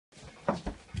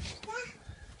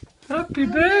Happy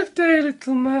birthday,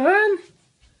 little man.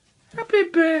 Happy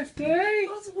birthday.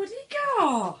 What's Woody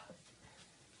got?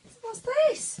 What's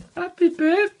this? Happy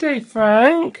birthday,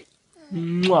 Frank.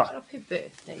 Mwah. Happy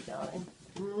birthday, darling.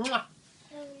 Mwah.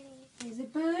 Here's a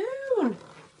balloon.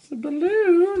 It's a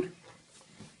balloon.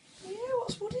 Yeah,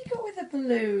 what's Woody got with a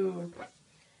balloon?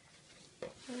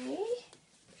 Hey?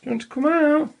 Do you want to come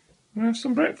out and have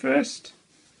some breakfast?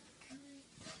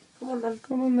 Come on then.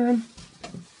 Come on then.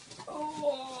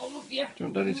 Oh, I love you. Do you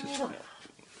want Daddy to...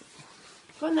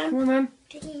 Go on then. Come on then.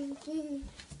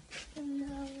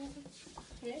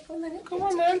 Yeah, come on then. Come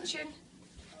on then. Kitchen.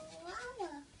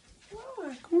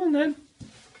 Come on then.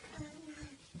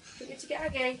 We get to get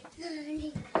Aggie.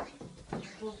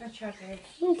 We'll fetch Aggie.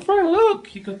 Oh, Frank,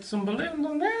 look. You got some balloons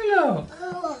on there, look.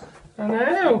 I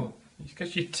know.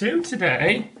 Because you're two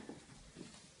today.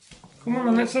 Come on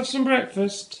then, let's have some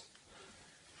breakfast.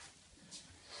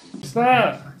 What's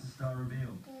that? Star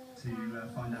revealed to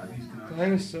find out who's going to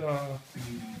Dinosaur. be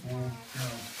the boy,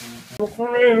 girl,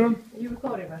 Macaroon. Are you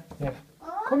recording, man? Yeah.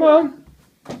 Come on.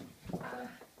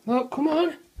 Look, come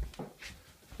on.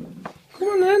 Come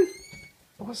on then.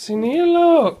 What's in here,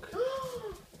 look?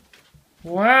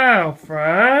 Wow,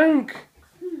 Frank.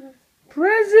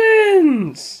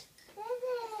 Presents.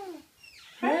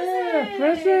 Yeah,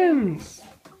 presents.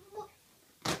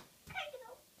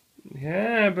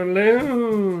 Yeah,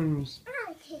 balloons.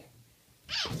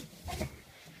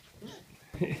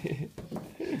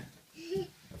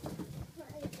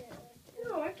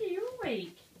 No, Aggie, you're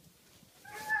awake.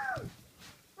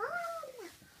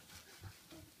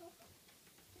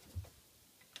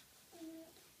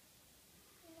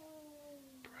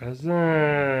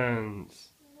 Presents.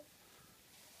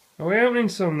 Are we opening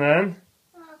some then?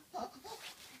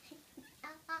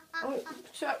 Oh,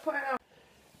 put it out.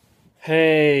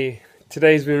 Hey,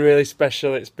 today's been really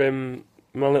special. It's been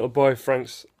my little boy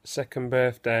Frank's second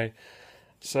birthday.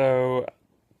 So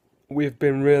we've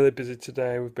been really busy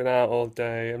today. We've been out all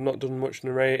day. I've not done much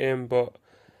narrating, but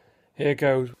here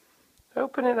goes.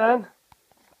 Open it then.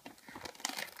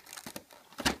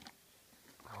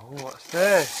 Oh, what's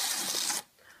this?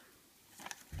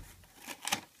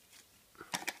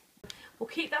 We'll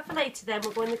keep that for later then,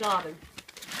 we'll go in the garden.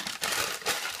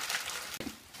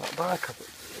 That back of it.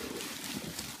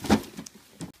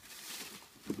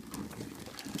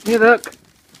 Here, look.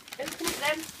 Open it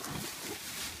then.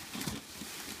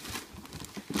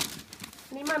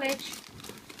 Can you manage?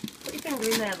 Put your finger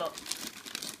in there, look.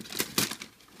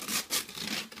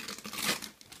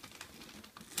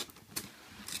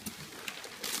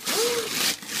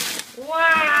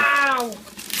 Wow!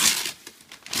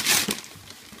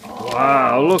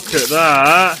 Wow, look at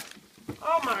that.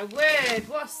 Oh my word,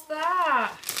 what's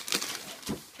that?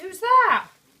 Who's that?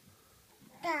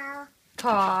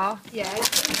 Car. Yeah,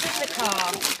 who's in the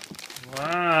car?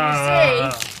 Wow.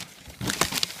 You see?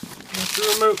 It's a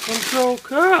remote control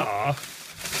car.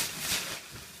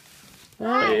 What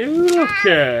are you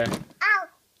looking?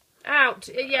 Out.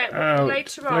 Yeah, Out.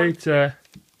 later on. Later.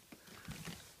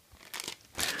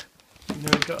 No,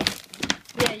 we got...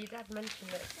 Yeah, your dad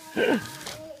mentioned it.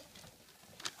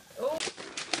 Oh.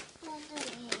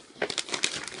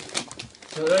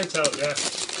 So that's out, yeah.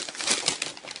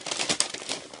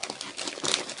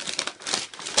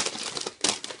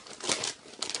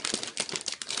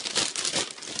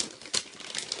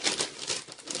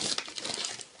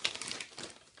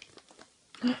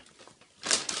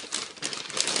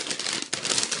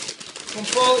 Come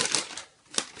Paul.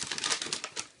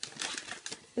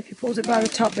 If he pulls it by the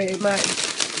top bit, you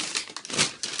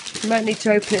might need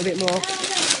to open it a bit more.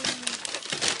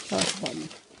 That's the bottom.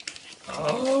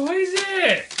 Oh, is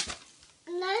it?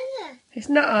 It's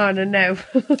not Anna, no.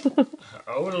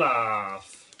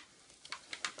 Olaf.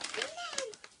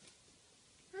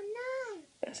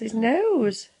 That's his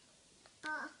nose.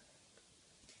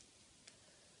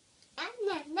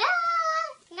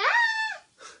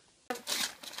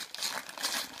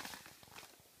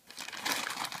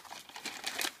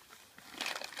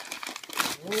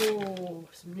 Oh,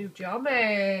 some new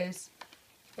jammies.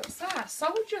 What's that?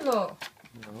 Soldier, look.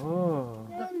 Oh.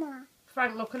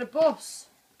 Frank, look at a bus.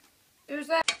 Who's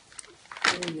that?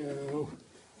 Oh no.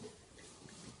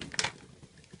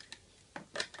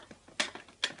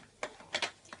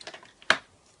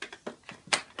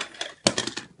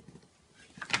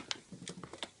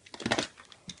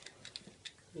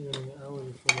 You're gonna get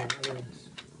Alan from Alice.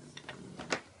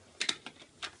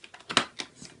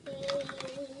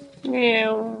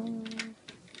 Meow.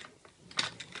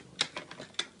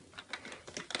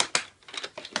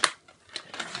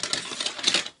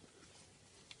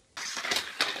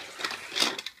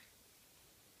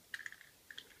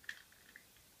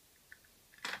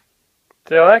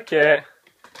 Do you like it?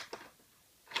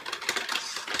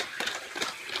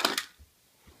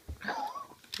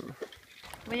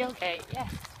 Wheelgate,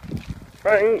 yes.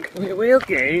 Frank,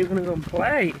 Wheelgate, you're gonna go and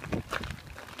play.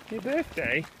 Your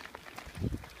birthday.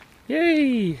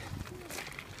 Yay!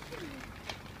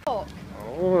 Look.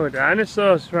 Oh,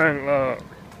 dinosaurs, Frank, look.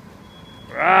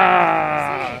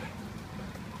 Rah!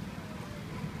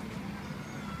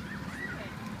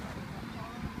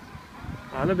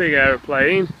 And a big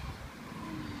aeroplane.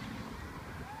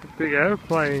 A big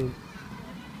aeroplane.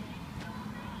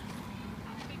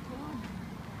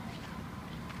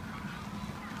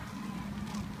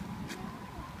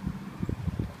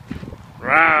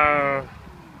 Rah!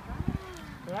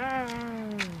 Rah!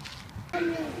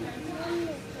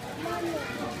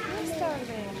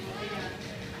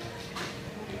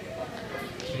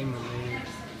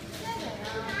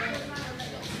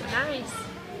 Nice.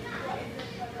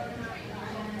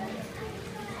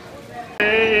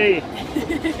 Hey!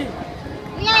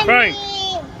 Frank!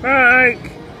 Frank!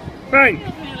 Frank!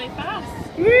 Really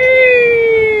fast. Whee!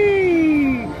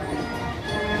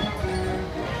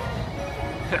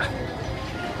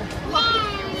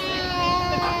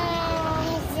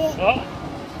 Oh,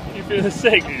 you feel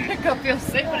sick? I can feel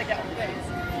sick when I get on this.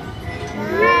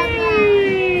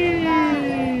 Whee!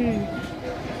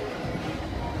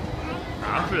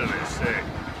 I feel a bit sick.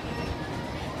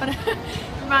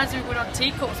 Reminds me of when on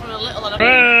teacups when we were little.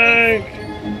 Frank!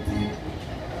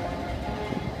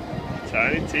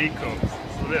 Tiny teacups.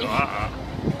 It's a bit like that.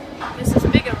 This is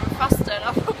bigger and faster. And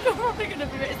I'm probably going to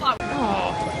be. It's like.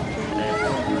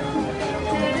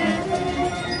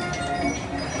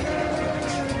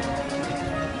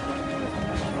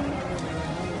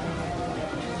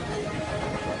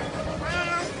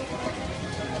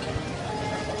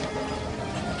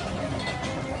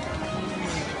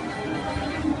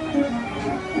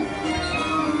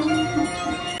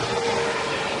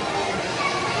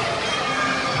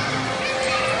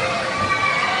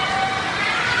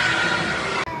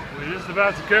 We're just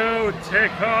about to go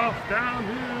take off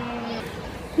downhill.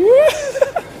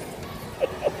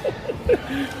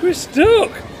 We're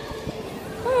stuck.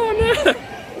 Oh no.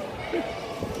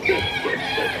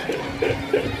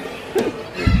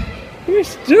 We're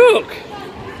stuck.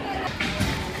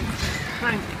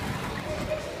 Frank.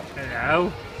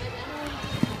 Hello.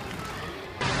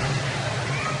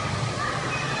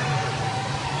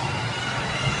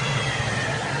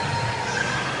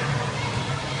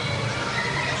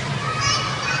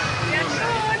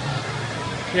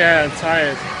 Yeah, I'm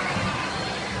tired.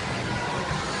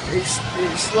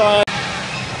 It's like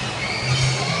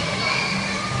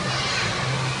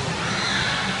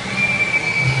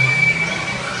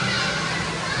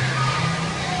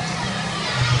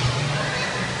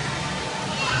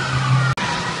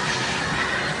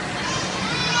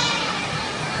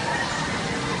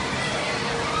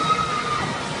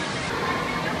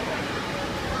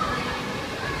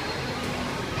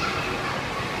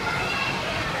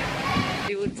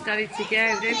You would study to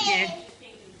go, don't you?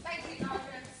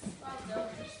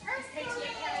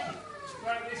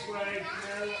 right this way.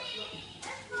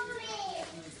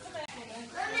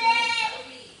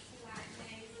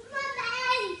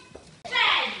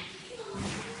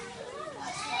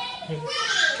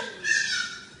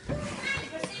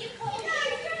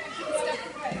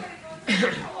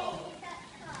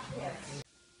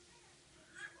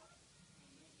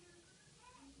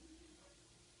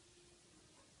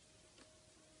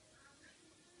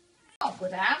 I'll go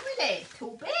down with it. It's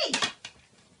too big.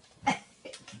 That's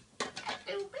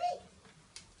too big.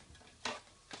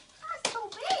 That's too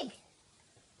big.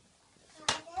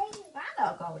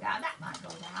 That'll go down. That might go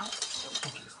down.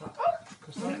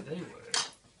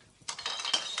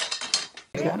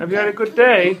 Have you had a good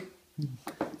day? You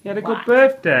had a good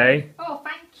birthday? Oh,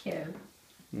 thank you.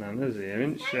 Nana's here,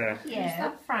 isn't she?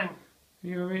 Yeah. Frank?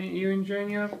 You enjoying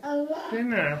your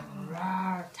dinner?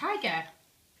 Tiger.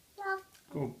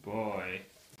 Good boy.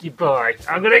 Good boy.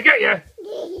 I'm gonna get you.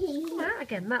 Come out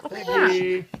again, Matt. Look at that.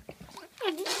 Hey,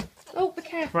 Oh, be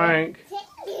careful. Frank.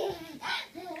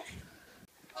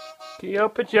 Get your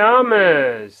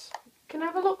pajamas. Can I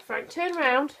have a look, Frank? Turn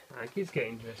round. Maggie's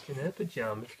getting dressed in her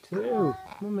pajamas too.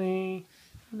 Mummy.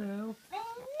 Hello.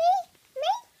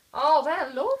 Oh, they're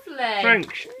lovely.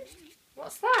 Frank.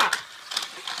 What's that?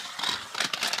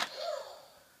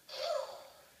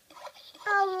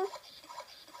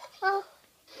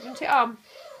 Want it on?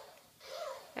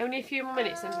 Only a few more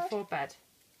minutes then before bed.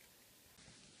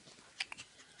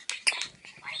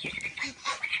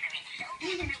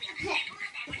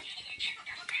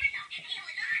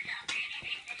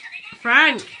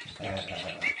 Frank!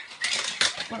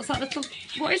 What's that little...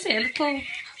 What is it? A little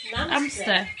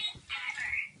Hamster.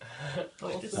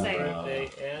 What's the birthday?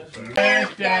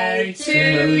 Birthday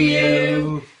to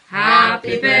you.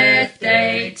 Happy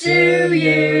birthday to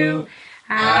you.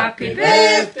 Happy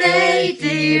birthday,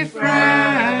 dear Frank.